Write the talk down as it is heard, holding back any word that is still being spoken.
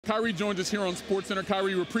Kyrie joins us here on SportsCenter.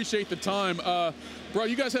 Kyrie, we appreciate the time. Bro,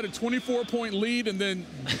 you guys had a 24-point lead, and then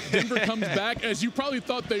Denver comes back, as you probably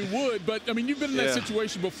thought they would. But, I mean, you've been in that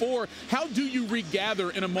situation before. How do you regather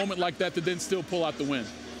in a moment like that to then still pull out the win?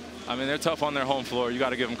 I mean, they're tough on their home floor. You got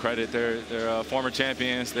to give them credit. They're former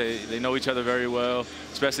champions. They know each other very well,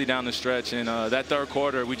 especially down the stretch. And that third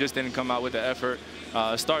quarter, we just didn't come out with the effort.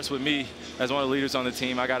 It starts with me as one of the leaders on the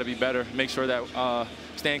team. I got to be better, make sure that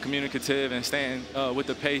staying communicative and staying with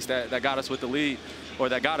the pace that got us with the lead, or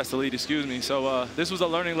that got us the lead, excuse me. So this was a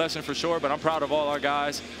learning lesson for sure, but I'm proud of all our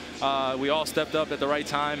guys. We all stepped up at the right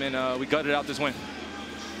time, and we gutted out this win.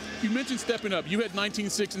 You mentioned stepping up. You had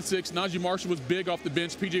 19, 6, and 6. Najee Marshall was big off the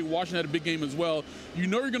bench. P.J. Washington had a big game as well. You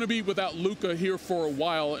know you're going to be without Luka here for a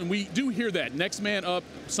while, and we do hear that. Next man up,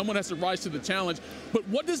 someone has to rise to the challenge. But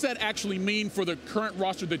what does that actually mean for the current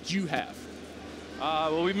roster that you have?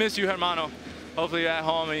 Well, we miss you, Hermano. Hopefully you're at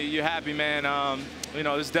home and you're happy, man. You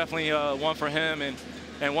know, this is definitely one for him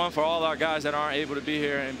and one for all our guys that aren't able to be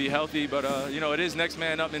here and be healthy. But, you know, it is next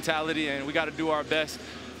man up mentality, and we got to do our best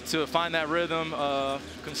to find that rhythm,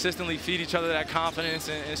 consistently feed each other that confidence,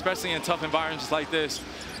 and especially in tough environments like this.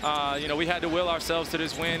 You know, we had to will ourselves to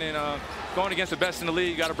this win, and going against the best in the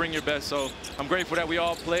league, you got to bring your best. So I'm grateful that we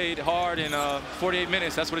all played hard in 48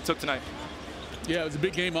 minutes. That's what it took tonight. Yeah, it was a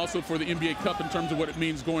big game also for the NBA Cup in terms of what it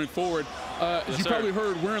means going forward. As you probably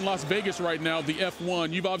heard, we're in Las Vegas right now, the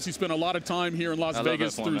F1. You've obviously spent a lot of time here in Las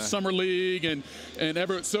Vegas F1, through man. Summer League and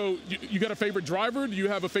ever. So you got a favorite driver? Do you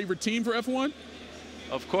have a favorite team for F1?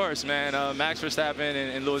 Of course, man. Max Verstappen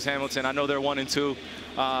and Lewis Hamilton. I know they're 1 and 2,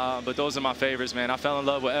 but those are my favorites, man. I fell in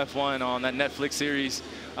love with F1 on that Netflix series.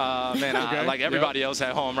 Man, I, like everybody else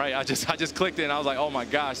at home, right? I just clicked it, and I was like, oh my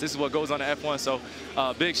gosh, this is what goes on to F1. So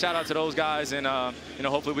big shout out to those guys, and you know,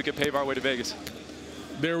 hopefully we can pave our way to Vegas.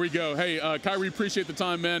 There we go. Hey, Kyrie, appreciate the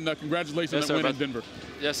time, man. Congratulations on that win in Denver.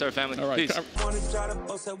 Yes, sir, family. All right. Peace.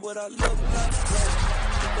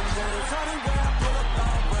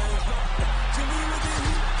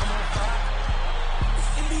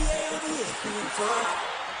 NBA